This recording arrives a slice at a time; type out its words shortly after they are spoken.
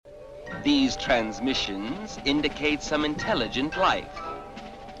These transmissions indicate some intelligent life.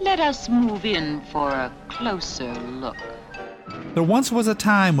 Let us move in for a closer look. There once was a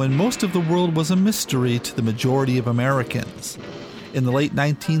time when most of the world was a mystery to the majority of Americans. In the late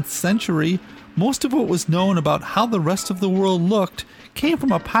 19th century, most of what was known about how the rest of the world looked came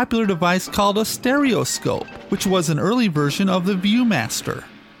from a popular device called a stereoscope, which was an early version of the Viewmaster.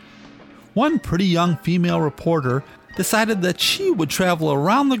 One pretty young female reporter decided that she would travel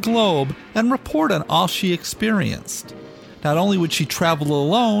around the globe and report on all she experienced. Not only would she travel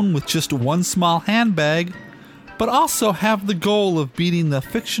alone with just one small handbag, but also have the goal of beating the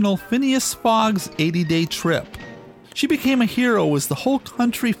fictional Phineas Fogg's 80-day trip. She became a hero as the whole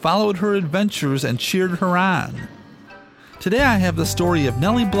country followed her adventures and cheered her on. Today I have the story of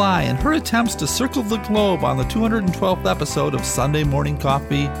Nellie Bly and her attempts to circle the globe on the 212th episode of Sunday Morning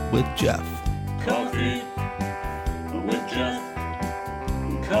Coffee with Jeff. Coffee with Jeff.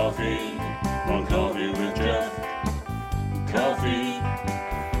 Coffee on Coffee with Jeff. Coffee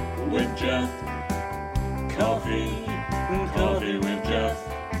with Jeff. Coffee with Jeff.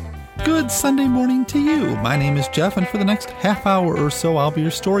 Good Sunday morning to you. My name is Jeff, and for the next half hour or so, I'll be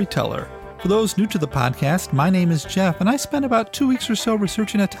your storyteller. For those new to the podcast, my name is Jeff, and I spend about 2 weeks or so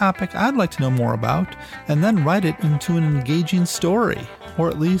researching a topic I'd like to know more about, and then write it into an engaging story. Or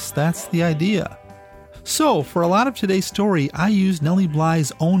at least that's the idea. So, for a lot of today's story, I used Nellie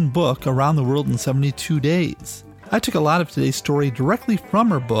Bly's own book, Around the World in 72 Days. I took a lot of today's story directly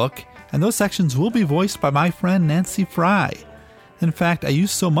from her book, and those sections will be voiced by my friend Nancy Fry. In fact, I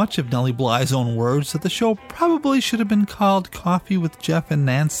used so much of Nellie Bly's own words that the show probably should have been called Coffee with Jeff and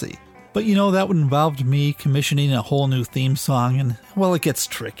Nancy. But you know, that would involve me commissioning a whole new theme song, and, well, it gets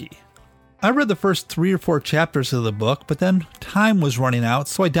tricky. I read the first 3 or 4 chapters of the book, but then time was running out,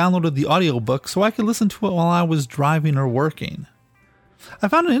 so I downloaded the audiobook so I could listen to it while I was driving or working. I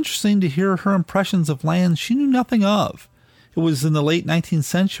found it interesting to hear her impressions of lands she knew nothing of. It was in the late 19th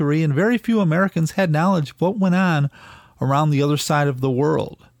century, and very few Americans had knowledge of what went on around the other side of the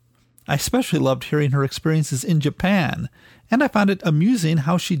world. I especially loved hearing her experiences in Japan, and I found it amusing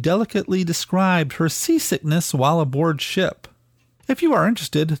how she delicately described her seasickness while aboard ship. If you are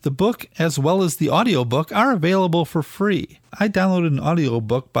interested, the book as well as the audiobook are available for free. I downloaded an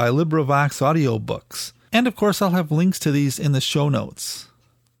audiobook by LibriVox Audiobooks, and of course I'll have links to these in the show notes.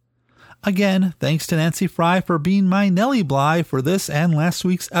 Again, thanks to Nancy Fry for being my Nellie Bly for this and last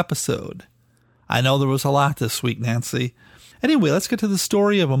week's episode. I know there was a lot this week, Nancy. Anyway, let's get to the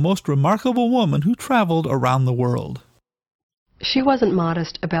story of a most remarkable woman who traveled around the world. She wasn't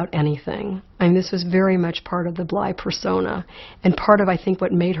modest about anything. I mean, this was very much part of the Bly persona, and part of, I think,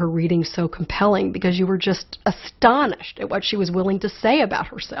 what made her reading so compelling, because you were just astonished at what she was willing to say about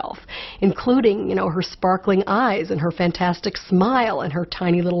herself, including, her sparkling eyes and her fantastic smile and her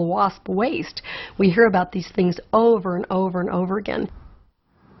tiny little wasp waist. We hear about these things over and over and over again.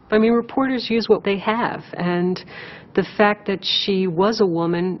 I mean, reporters use what they have, and the fact that she was a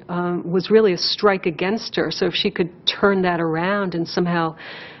woman was really a strike against her. So if she could turn that around and somehow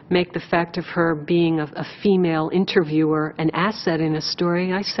make the fact of her being a female interviewer an asset in a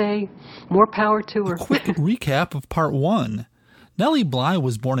story, I say more power to her. A quick recap of part 1. Nellie Bly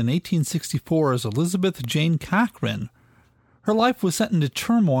was born in 1864 as Elizabeth Jane Cochran. Her life was sent into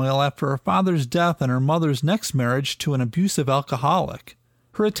turmoil after her father's death and her mother's next marriage to an abusive alcoholic.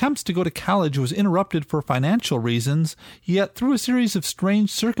 Her attempts to go to college was interrupted for financial reasons, yet through a series of strange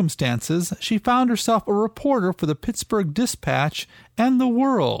circumstances, she found herself a reporter for the Pittsburgh Dispatch and The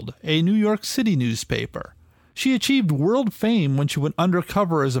World, a New York City newspaper. She achieved world fame when she went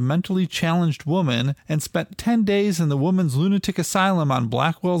undercover as a mentally challenged woman and spent 10 days in the women's lunatic asylum on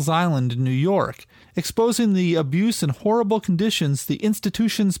Blackwell's Island in New York, exposing the abuse and horrible conditions the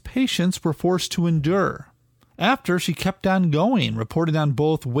institution's patients were forced to endure. After, she kept on going, reporting on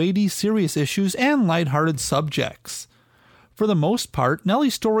both weighty, serious issues and lighthearted subjects. For the most part,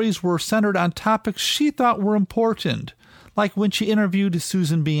 Nellie's stories were centered on topics she thought were important, like when she interviewed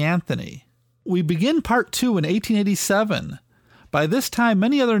Susan B. Anthony. We begin part 2 in 1887. By this time,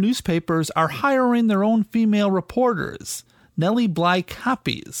 many other newspapers are hiring their own female reporters, Nellie Bly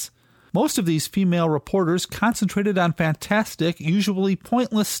copies. Most of these female reporters concentrated on fantastic, usually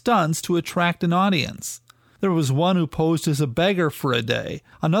pointless stunts to attract an audience. There was one who posed as a beggar for a day,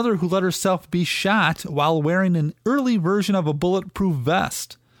 another who let herself be shot while wearing an early version of a bulletproof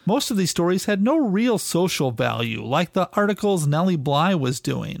vest. Most of these stories had no real social value, like the articles Nellie Bly was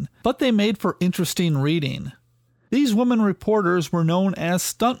doing, but they made for interesting reading. These women reporters were known as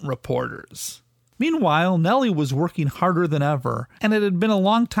stunt reporters. Meanwhile, Nellie was working harder than ever, and it had been a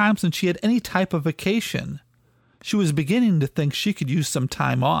long time since she had any type of vacation. She was beginning to think she could use some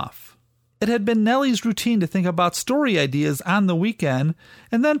time off. It had been Nellie's routine to think about story ideas on the weekend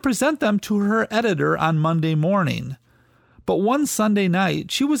and then present them to her editor on Monday morning. But one Sunday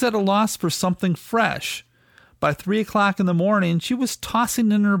night, she was at a loss for something fresh. By 3 o'clock in the morning, she was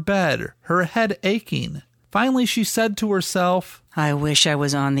tossing in her bed, her head aching. Finally, she said to herself, I wish I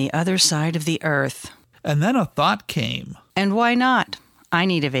was on the other side of the earth. And then a thought came. And why not? I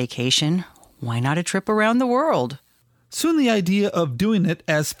need a vacation. Why not a trip around the world? Soon the idea of doing it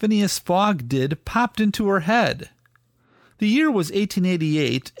as Phineas Fogg did popped into her head. The year was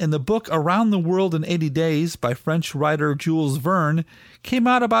 1888, and the book Around the World in 80 Days by French writer Jules Verne came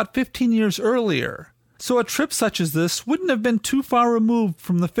out about 15 years earlier, so a trip such as this wouldn't have been too far removed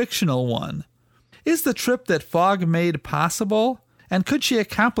from the fictional one. Is the trip that Fogg made possible? And could she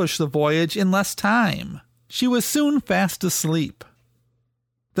accomplish the voyage in less time? She was soon fast asleep.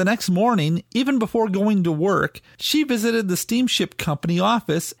 The next morning, even before going to work, she visited the steamship company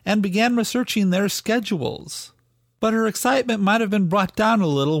office and began researching their schedules. But her excitement might have been brought down a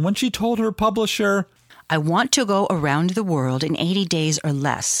little when she told her publisher, I want to go around the world in 80 days or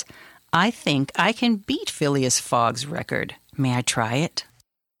less. I think I can beat Phileas Fogg's record. May I try it?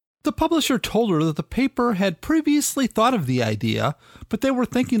 The publisher told her that the paper had previously thought of the idea, but they were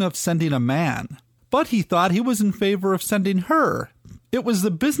thinking of sending a man. But he thought he was in favor of sending her. It was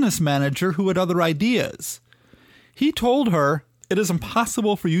the business manager who had other ideas. He told her, It is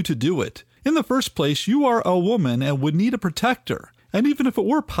impossible for you to do it. In the first place, you are a woman and would need a protector. And even if it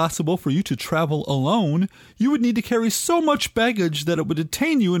were possible for you to travel alone, you would need to carry so much baggage that it would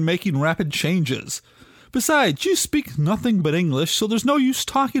detain you in making rapid changes. Besides, you speak nothing but English, so there's no use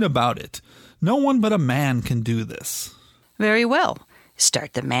talking about it. No one but a man can do this. Very well.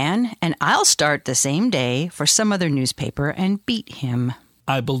 Start the man, and I'll start the same day for some other newspaper and beat him.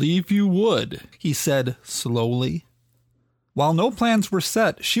 I believe you would, he said slowly. While no plans were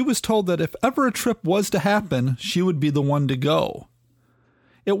set, she was told that if ever a trip was to happen, she would be the one to go.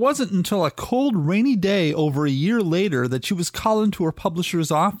 It wasn't until a cold, rainy day over a year later that she was called into her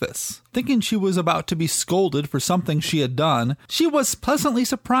publisher's office. Thinking she was about to be scolded for something she had done, she was pleasantly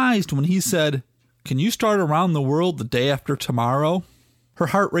surprised when he said, Can you start around the world the day after tomorrow? Her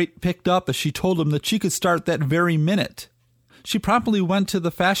heart rate picked up as she told him that she could start that very minute. She promptly went to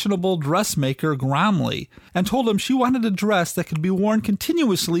the fashionable dressmaker Gromley and told him she wanted a dress that could be worn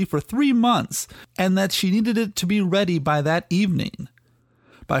continuously for 3 months and that she needed it to be ready by that evening.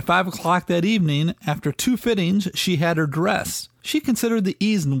 By 5 o'clock that evening, after 2 fittings, she had her dress. She considered the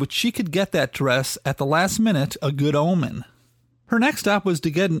ease in which she could get that dress at the last minute a good omen. Her next stop was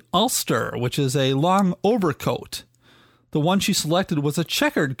to get an ulster, which is a long overcoat. The one she selected was a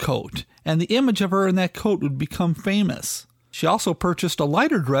checkered coat, and the image of her in that coat would become famous. She also purchased a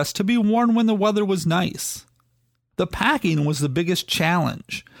lighter dress to be worn when the weather was nice. The packing was the biggest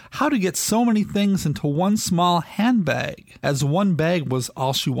challenge. How to get so many things into one small handbag, as one bag was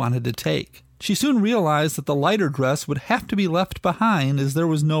all she wanted to take. She soon realized that the lighter dress would have to be left behind as there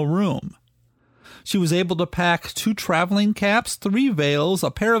was no room. She was able to pack 2 traveling caps, 3 veils, a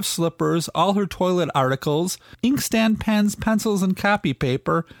pair of slippers, all her toilet articles, inkstand pens, pencils, and copy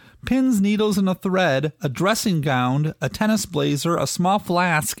paper, pins, needles, and a thread, a dressing gown, a tennis blazer, a small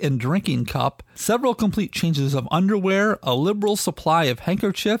flask and drinking cup, several complete changes of underwear, a liberal supply of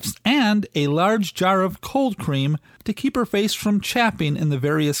handkerchiefs, and a large jar of cold cream to keep her face from chapping in the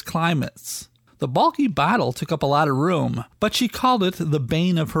various climates. The bulky bottle took up a lot of room, but she called it the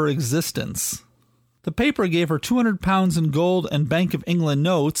bane of her existence. The paper gave her £200 in gold and Bank of England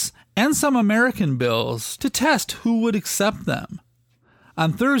notes and some American bills to test who would accept them.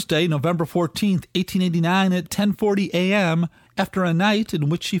 On Thursday, November 14th, 1889 at 10:40 a.m., after a night in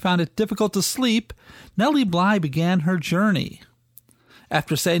which she found it difficult to sleep, Nellie Bly began her journey.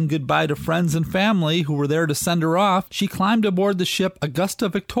 After saying goodbye to friends and family who were there to send her off, she climbed aboard the ship Augusta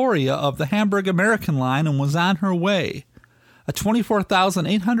Victoria of the Hamburg American Line and was on her way. A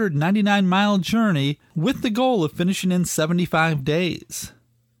 24,899-mile journey with the goal of finishing in 75 days.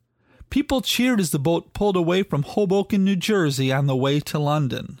 People cheered as the boat pulled away from Hoboken, New Jersey on the way to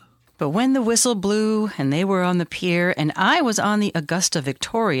London. But when the whistle blew and they were on the pier and I was on the Augusta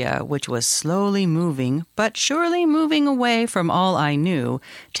Victoria, which was slowly moving, but surely moving away from all I knew,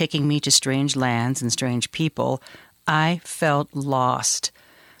 taking me to strange lands and strange people, I felt lost.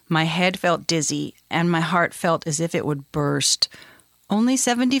 My head felt dizzy and my heart felt as if it would burst. Only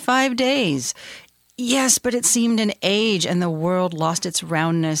 75 days. Yes, but it seemed an age, and the world lost its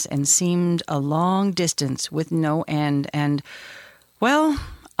roundness and seemed a long distance with no end, and, well,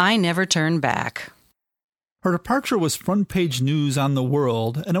 I never turned back. Her departure was front-page news on the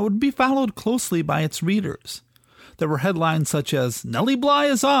world, and it would be followed closely by its readers. There were headlines such as, "Nellie Bly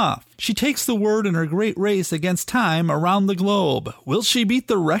is off. She takes the word in her great race against time around the globe. Will she beat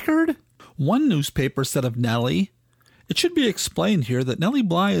the record?" One newspaper said of Nellie, "It should be explained here that Nellie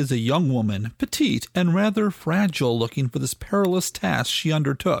Bly is a young woman, petite and rather fragile looking for this perilous task she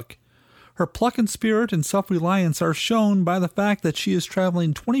undertook. Her pluck and spirit and self-reliance are shown by the fact that she is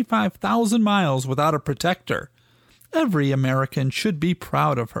traveling 25,000 miles without a protector. Every American should be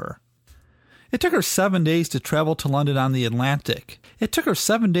proud of her." It took her 7 days to travel to London on the Atlantic. Across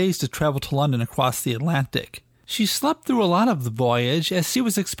the Atlantic. She slept through a lot of the voyage as she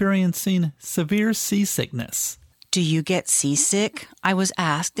was experiencing severe seasickness. "Do you get seasick?" I was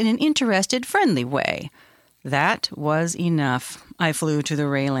asked in an interested, friendly way. That was enough. I flew to the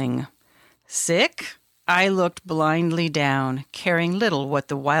railing. Sick? I looked blindly down, caring little what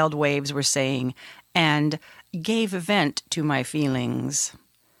the wild waves were saying, and gave vent to my feelings.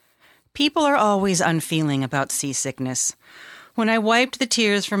 People are always unfeeling about seasickness. When I wiped the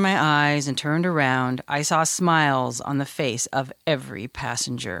tears from my eyes and turned around, I saw smiles on the face of every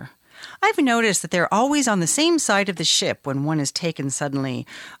passenger. I've noticed that they're always on the same side of the ship when one is taken suddenly,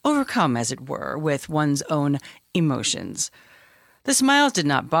 overcome, as it were, with one's own emotions. The smiles did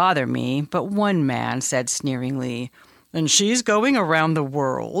not bother me, but one man said sneeringly, "And she's going around the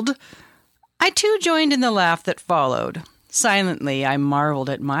world?" I too joined in the laugh that followed. Silently, I marveled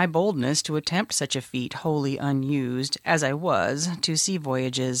at my boldness to attempt such a feat wholly unused, as I was, to sea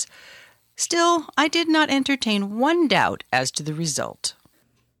voyages. Still, I did not entertain one doubt as to the result.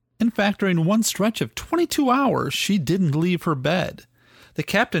 In fact, during one stretch of 22 hours, she didn't leave her bed. The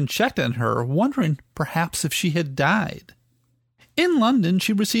captain checked on her, wondering perhaps if she had died. In London,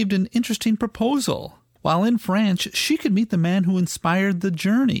 she received an interesting proposal. While in France, she could meet the man who inspired the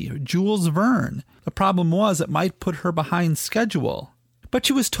journey, Jules Verne. The problem was it might put her behind schedule. But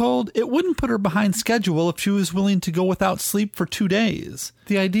she was told it wouldn't put her behind schedule if she was willing to go without sleep for 2 days.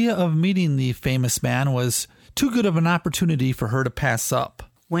 The idea of meeting the famous man was too good of an opportunity for her to pass up.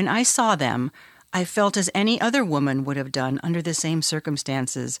 When I saw them, I felt as any other woman would have done under the same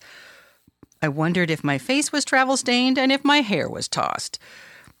circumstances. I wondered if my face was travel-stained and if my hair was tossed.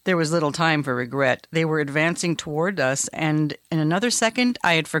 There was little time for regret. They were advancing toward us, and in another second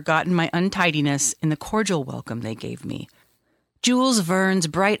I had forgotten my untidiness in the cordial welcome they gave me. Jules Verne's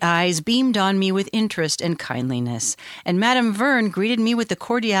bright eyes beamed on me with interest and kindliness, and Madame Verne greeted me with the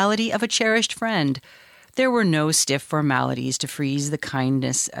cordiality of a cherished friend. There were no stiff formalities to freeze the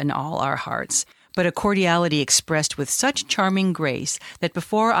kindness in all our hearts, but a cordiality expressed with such charming grace that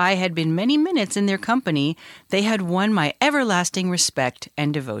before I had been many minutes in their company, they had won my everlasting respect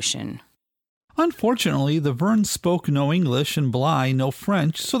and devotion. Unfortunately, the Vernes spoke no English and Bly no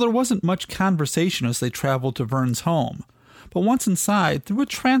French, so there wasn't much conversation as they traveled to Verne's home. But once inside, through a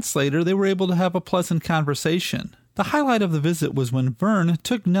translator, they were able to have a pleasant conversation. The highlight of the visit was when Verne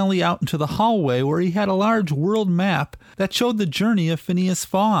took Nellie out into the hallway where he had a large world map that showed the journey of Phineas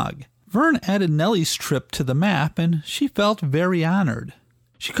Fogg. Verne added Nellie's trip to the map, and she felt very honored.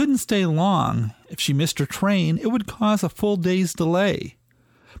 She couldn't stay long. If she missed her train, it would cause a full day's delay.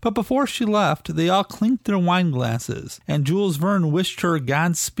 But before she left, they all clinked their wine glasses, and Jules Verne wished her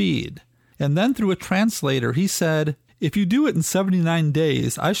Godspeed. And then through a translator, he said, "If you do it in 79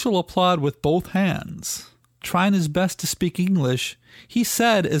 days, I shall applaud with both hands." Trying his best to speak English, he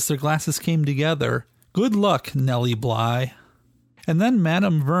said as their glasses came together, "Good luck, Nellie Bly." And then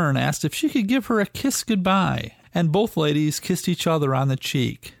Madame Verne asked if she could give her a kiss goodbye, and both ladies kissed each other on the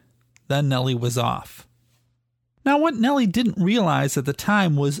cheek. Then Nellie was off. Now what Nellie didn't realize at the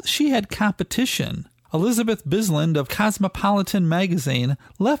time was she had competition. Elizabeth Bisland of Cosmopolitan magazine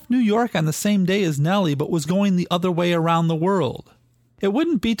left New York on the same day as Nellie but was going the other way around the world. It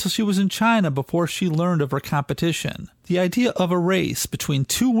wouldn't be till she was in China before she learned of her competition. The idea of a race between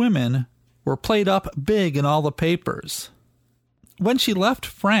two women were played up big in all the papers. When she left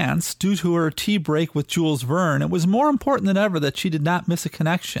France, due to her tea break with Jules Verne, it was more important than ever that she did not miss a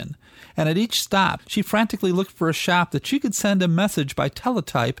connection, and at each stop, she frantically looked for a shop that she could send a message by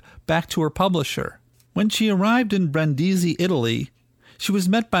teletype back to her publisher. When she arrived in Brindisi, Italy, she was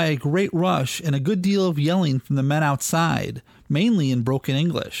met by a great rush and a good deal of yelling from the men outside, mainly in broken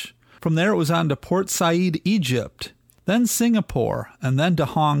English. From there it was on to Port Said, Egypt, then Singapore, and then to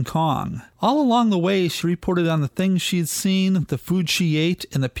Hong Kong. All along the way, she reported on the things she'd seen, the food she ate,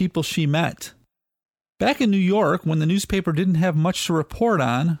 and the people she met. Back in New York, when the newspaper didn't have much to report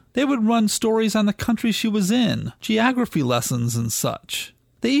on, they would run stories on the country she was in, geography lessons and such.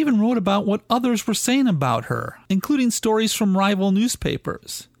 They even wrote about what others were saying about her, including stories from rival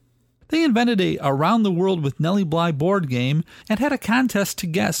newspapers. They invented a Around the World with Nellie Bly board game and had a contest to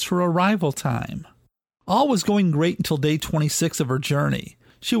guess her arrival time. All was going great until day 26 of her journey.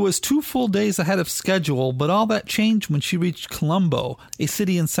 She was 2 full days ahead of schedule, but all that changed when she reached Colombo, a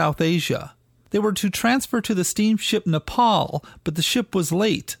city in South Asia. They were to transfer to the steamship Nepal, but the ship was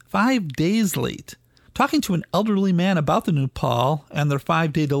late, 5 days late. Talking to an elderly man about the Nepal and their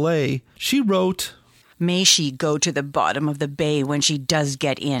 5-day delay, she wrote, "May she go to the bottom of the bay when she does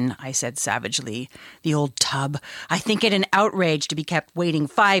get in," I said savagely. "The old tub. I think it an outrage to be kept waiting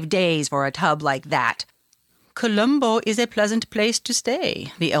 5 days for a tub like that." "Colombo is a pleasant place to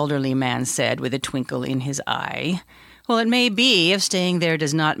stay," the elderly man said with a twinkle in his eye. "Well, it may be, if staying there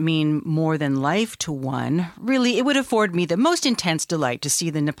does not mean more than life to one. Really, it would afford me the most intense delight to see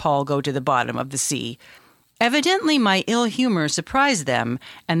the Nepal go to the bottom of the sea." Evidently my ill humor surprised them,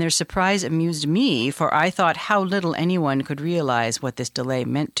 and their surprise amused me, for I thought how little anyone could realize what this delay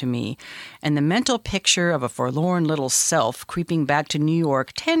meant to me, and the mental picture of a forlorn little self creeping back to New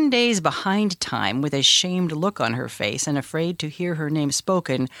York 10 days behind time with a shamed look on her face and afraid to hear her name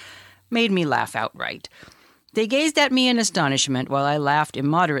spoken made me laugh outright. They gazed at me in astonishment while I laughed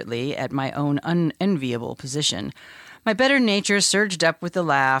immoderately at my own unenviable position. My better nature surged up with the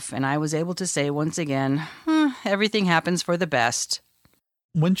laugh, and I was able to say once again, everything happens for the best.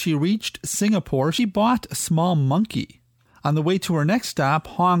 When she reached Singapore, she bought a small monkey. On the way to her next stop,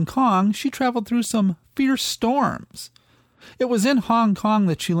 Hong Kong, she traveled through some fierce storms. It was in Hong Kong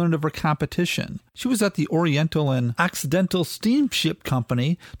that she learned of her competition. She was at the Oriental and Occidental Steamship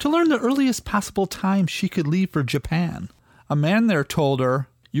Company to learn the earliest possible time she could leave for Japan. A man there told her,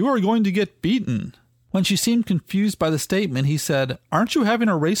 "You are going to get beaten." When she seemed confused by the statement, he said, "Aren't you having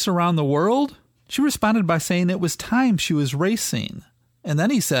a race around the world?" She responded by saying it was time she was racing. And then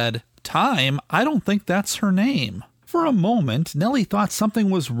he said, "Time? I don't think that's her name." For a moment, Nellie thought something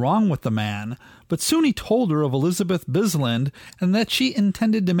was wrong with the man, but soon he told her of Elizabeth Bisland and that she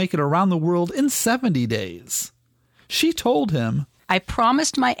intended to make it around the world in 70 days. She told him, "I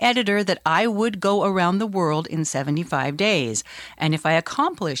promised my editor that I would go around the world in 75 days, and if I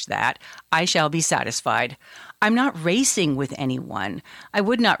accomplish that, I shall be satisfied. I'm not racing with anyone. I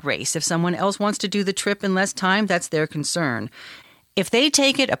would not race. If someone else wants to do the trip in less time, that's their concern. If they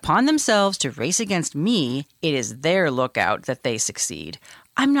take it upon themselves to race against me, it is their lookout that they succeed.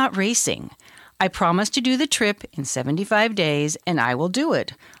 I'm not racing. I promised to do the trip in 75 days, and I will do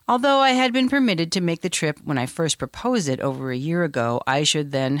it. Although I had been permitted to make the trip when I first proposed it over a year ago, I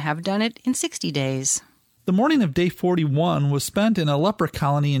should then have done it in 60 days. The morning of day 41 was spent in a leper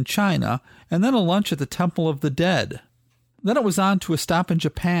colony in China, and then a lunch at the Temple of the Dead. Then it was on to a stop in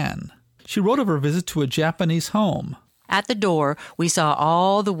Japan. She wrote of her visit to a Japanese home. At the door, we saw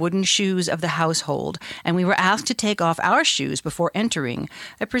all the wooden shoes of the household, and we were asked to take off our shoes before entering,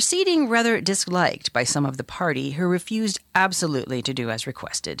 a proceeding rather disliked by some of the party, who refused absolutely to do as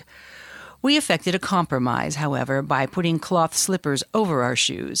requested. We effected a compromise, however, by putting cloth slippers over our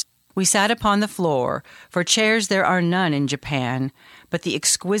shoes. We sat upon the floor, for chairs there are none in Japan, but the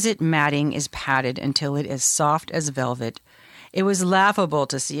exquisite matting is padded until it is soft as velvet. It was laughable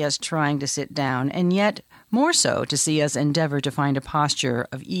to see us trying to sit down, and yet more so to see us endeavor to find a posture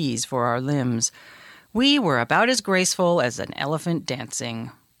of ease for our limbs. We were about as graceful as an elephant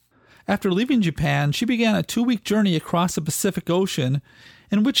dancing. After leaving Japan, she began a 2-week journey across the Pacific Ocean,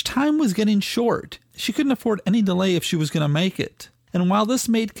 in which time was getting short. She couldn't afford any delay if she was going to make it. And while this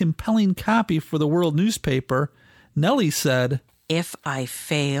made compelling copy for the World newspaper, Nellie said, "If I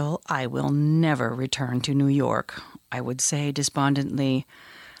fail, I will never return to New York," I would say despondently.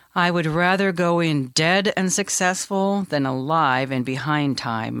 "I would rather go in dead and successful than alive and behind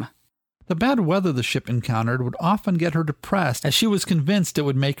time." The bad weather the ship encountered would often get her depressed, as she was convinced it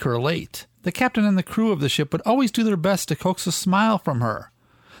would make her late. The captain and the crew of the ship would always do their best to coax a smile from her.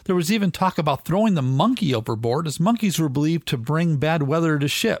 There was even talk about throwing the monkey overboard, as monkeys were believed to bring bad weather to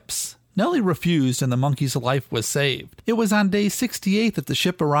ships. Nellie refused, and the monkey's life was saved. It was on day 68 that the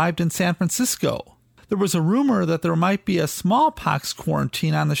ship arrived in San Francisco. There was a rumor that there might be a smallpox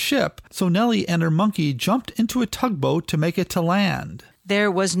quarantine on the ship, so Nellie and her monkey jumped into a tugboat to make it to land.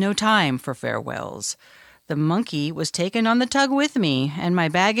 There was no time for farewells. The monkey was taken on the tug with me, and my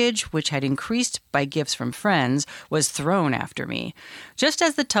baggage, which had increased by gifts from friends, was thrown after me. Just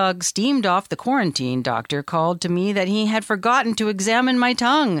as the tug steamed off, the quarantine doctor called to me that he had forgotten to examine my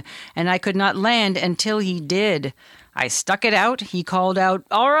tongue, and I could not land until he did. I stuck it out. He called out,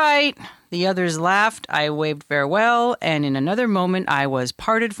 "All right." The others laughed. I waved farewell, and in another moment I was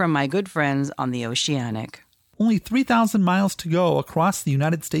parted from my good friends on the Oceanic. Only 3,000 miles to go across the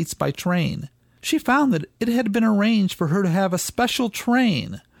United States by train. She found that it had been arranged for her to have a special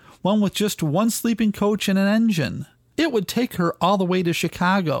train, one with just one sleeping coach and an engine. It would take her all the way to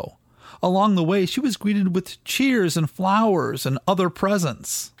Chicago. Along the way, she was greeted with cheers and flowers and other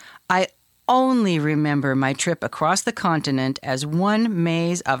presents. I only remember my trip across the continent as one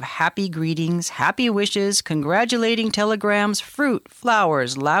maze of happy greetings, happy wishes, congratulating telegrams, fruit,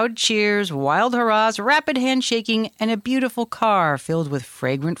 flowers, loud cheers, wild hurrahs, rapid handshaking, and a beautiful car filled with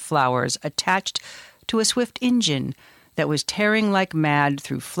fragrant flowers attached to a swift engine that was tearing like mad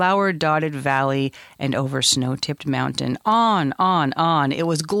through flower-dotted valley and over snow-tipped mountain. On. It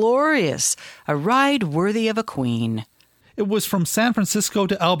was glorious, a ride worthy of a queen. It was from San Francisco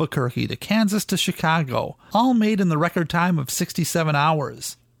to Albuquerque to Kansas to Chicago, all made in the record time of 67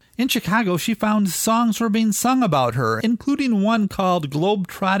 hours. In Chicago, she found songs were being sung about her, including one called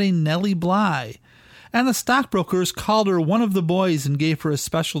Globe-Trotting Nellie Bly, and the stockbrokers called her one of the boys and gave her a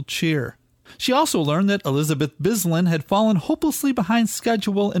special cheer. She also learned that Elizabeth Bislin had fallen hopelessly behind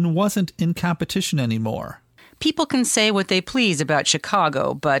schedule and wasn't in competition anymore. People can say what they please about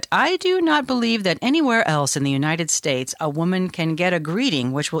Chicago, but I do not believe that anywhere else in the United States a woman can get a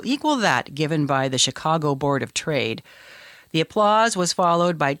greeting which will equal that given by the Chicago Board of Trade. The applause was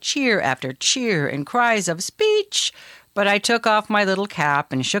followed by cheer after cheer and cries of "speech," but I took off my little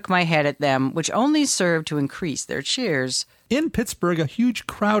cap and shook my head at them, which only served to increase their cheers. In Pittsburgh, a huge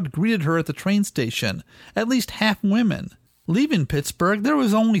crowd greeted her at the train station, at least half women. Leaving Pittsburgh, there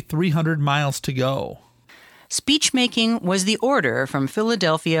was only 300 miles to go. Speech-making was the order from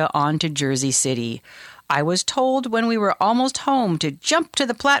Philadelphia on to Jersey City. I was told when we were almost home to jump to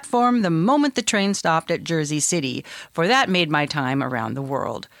the platform the moment the train stopped at Jersey City, for that made my time around the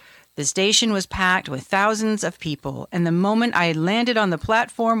world. The station was packed with thousands of people, and the moment I landed on the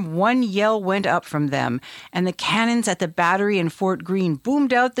platform, one yell went up from them, and the cannons at the battery in Fort Greene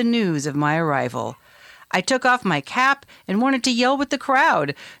boomed out the news of my arrival. I took off my cap and wanted to yell with the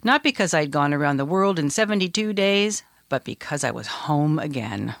crowd, not because I'd gone around the world in 72 days, but because I was home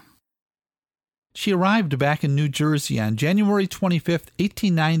again. She arrived back in New Jersey on January 25,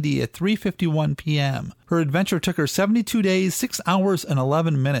 1890 at 3:51 p.m. Her adventure took her 72 days, 6 hours, and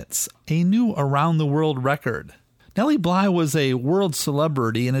 11 minutes, a new around-the-world record. Nellie Bly was a world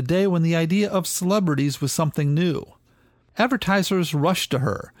celebrity in a day when the idea of celebrities was something new. Advertisers rushed to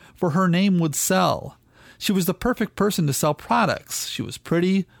her, for her name would sell. She was the perfect person to sell products. She was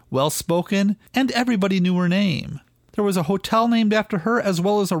pretty, well-spoken, and everybody knew her name. There was a hotel named after her, as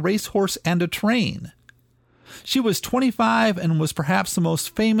well as a racehorse and a train. She was 25 and was perhaps the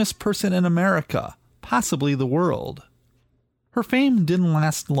most famous person in America, possibly the world. Her fame didn't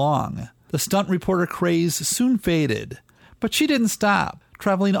last long. The stunt reporter craze soon faded, but she didn't stop,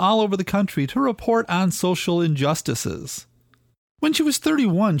 traveling all over the country to report on social injustices. When she was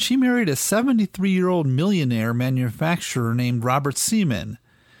 31, she married a 73-year-old millionaire manufacturer named Robert Seaman.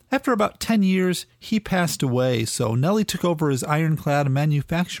 After about 10 years, he passed away, so Nellie took over his ironclad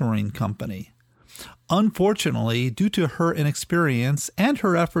manufacturing company. Unfortunately, due to her inexperience and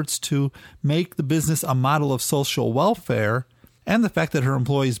her efforts to make the business a model of social welfare, and the fact that her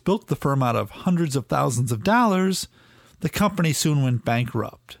employees built the firm out of hundreds of thousands of dollars, the company soon went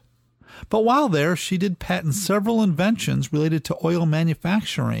bankrupt. But while there, she did patent several inventions related to oil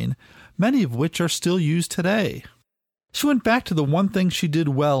manufacturing, many of which are still used today. She went back to the one thing she did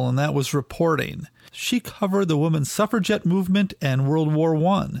well, and that was reporting. She covered the women's suffragette movement and World War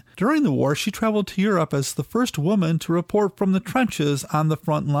I. During the war, she traveled to Europe as the first woman to report from the trenches on the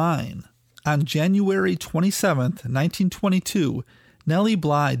front line. On January 27, 1922, Nellie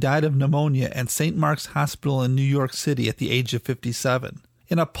Bly died of pneumonia at St. Mark's Hospital in New York City at the age of 57.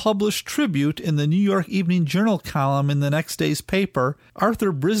 In a published tribute in the New York Evening Journal column in the next day's paper,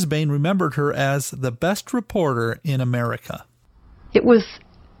 Arthur Brisbane remembered her as the best reporter in America. It was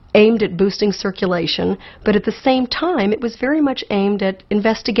aimed at boosting circulation, but at the same time, it was very much aimed at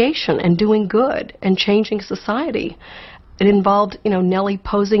investigation and doing good and changing society. It involved, Nellie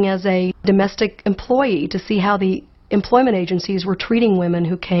posing as a domestic employee to see how the employment agencies were treating women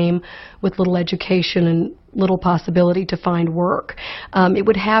who came with little education and little possibility to find work. It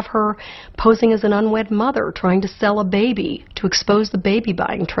would have her posing as an unwed mother trying to sell a baby to expose the baby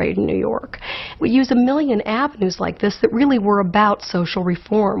buying trade in New York. We use a million avenues like this that really were about social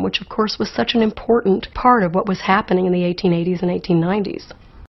reform, which of course was such an important part of what was happening in the 1880s and 1890s.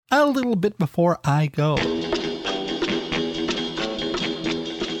 A little bit before I go,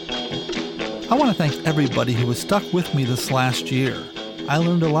 I want to thank everybody who has stuck with me this last year. I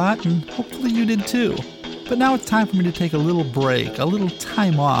learned a lot, and hopefully you did too. But now it's time for me to take a little break, a little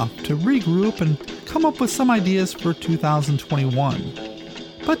time off to regroup and come up with some ideas for 2021.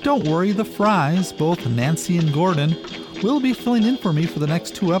 But don't worry, the Fries, both Nancy and Gordon, will be filling in for me for the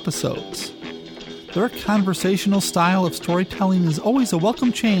next 2 episodes. Their conversational style of storytelling is always a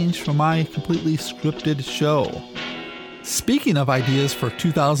welcome change from my completely scripted show. Speaking of ideas for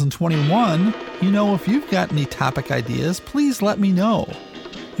 2021, if you've got any topic ideas, please let me know.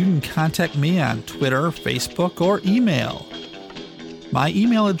 You can contact me on Twitter, Facebook, or email. My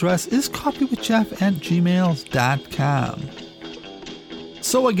email address is coffeewithjeff@gmail.com.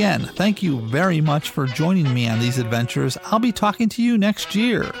 So again, thank you very much for joining me on these adventures. I'll be talking to you next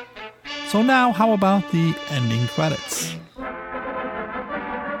year. So now, how about the ending credits?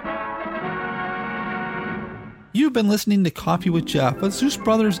 You've been listening to Coffee with Jeff, a Zeus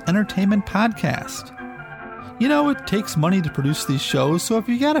Brothers Entertainment podcast. It takes money to produce these shows, so if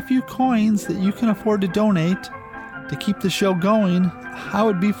you got a few coins that you can afford to donate to keep the show going, I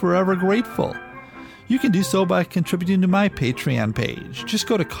would be forever grateful. You can do so by contributing to my Patreon page. Just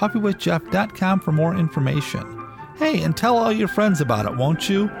go to coffeewithjeff.com for more information. Hey, and tell all your friends about it, won't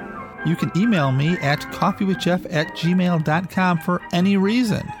you? You can email me at coffeewithjeff@gmail.com for any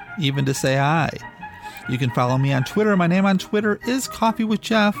reason, even to say hi. You can follow me on Twitter. My name on Twitter is Coffee with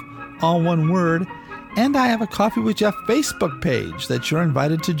Jeff, all one word. And I have a Coffee with Jeff Facebook page that you're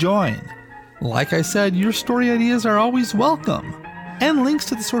invited to join. Like I said, your story ideas are always welcome. And links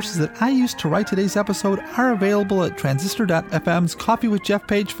to the sources that I used to write today's episode are available at transistor.fm's Coffee with Jeff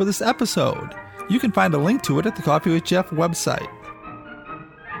page for this episode. You can find a link to it at the Coffee with Jeff website.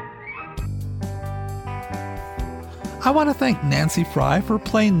 I want to thank Nancy Fry for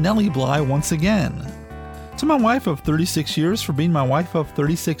playing Nellie Bly once again. To my wife of 36 years for being my wife of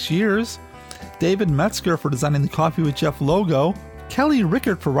 36 years, David Metzger for designing the Coffee with Jeff logo, Kelly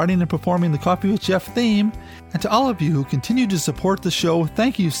Rickert for writing and performing the Coffee with Jeff theme, and to all of you who continue to support the show,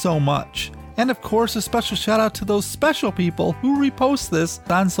 thank you so much. And of course, a special shout out to those special people who repost this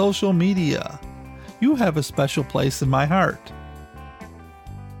on social media. You have a special place in my heart.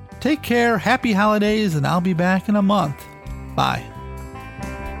 Take care, happy holidays, and I'll be back in a month. Bye.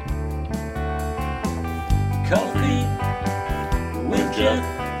 Coffee with Jeff.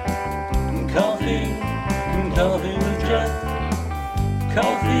 Coffee with Jeff.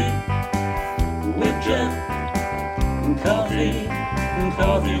 Coffee with Jeff.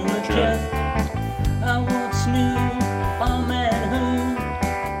 Coffee with Jeff. I once knew a man who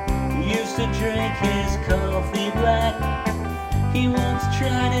used to drink his coffee black. He once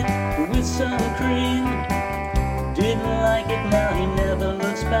tried it with some cream. Didn't like it, now he never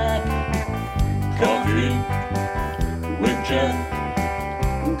looks back. Coffee with Jeff.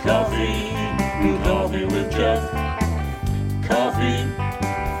 Coffee with Jeff. Coffee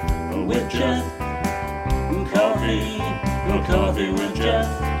with Jeff. Coffee with Jeff.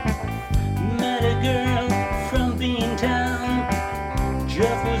 Met a girl from Beantown.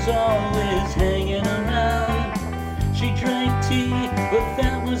 Jeff was always hanging around. She drank tea, but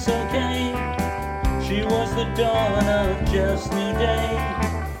that was okay. She was the dawn of Jeff's new day.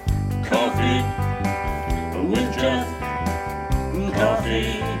 Coffee with Jeff.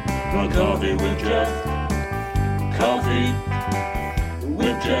 Coffee with Jeff. Coffee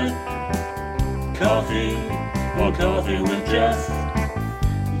with Jeff. Coffee with Jeff.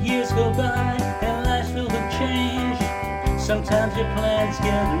 Years go by and life's filled with change. Sometimes your plans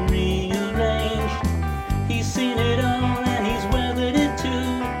get rearranged. He's seen it all and he's weathered it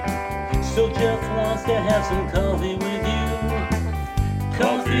too. So Jeff wants to have some coffee with you.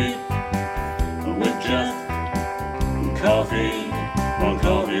 Coffee with Jeff. Coffee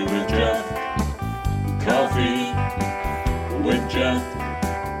with Jeff. Coffee with Jeff. Coffee with Jeff.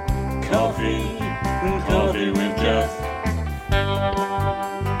 Coffee with Jeff.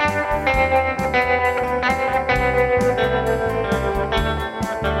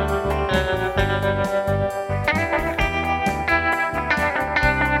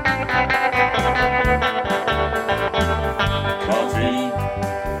 Coffee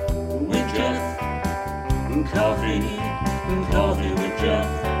with Jeff. Coffee with Jeff.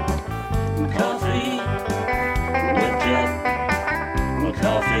 Coffee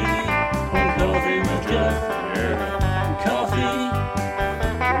with Jeff. Coffee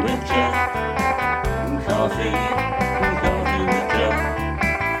with Jeff. Coffee with Jeff.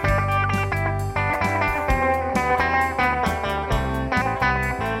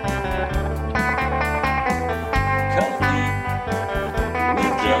 Coffee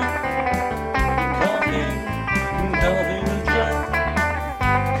with Jeff.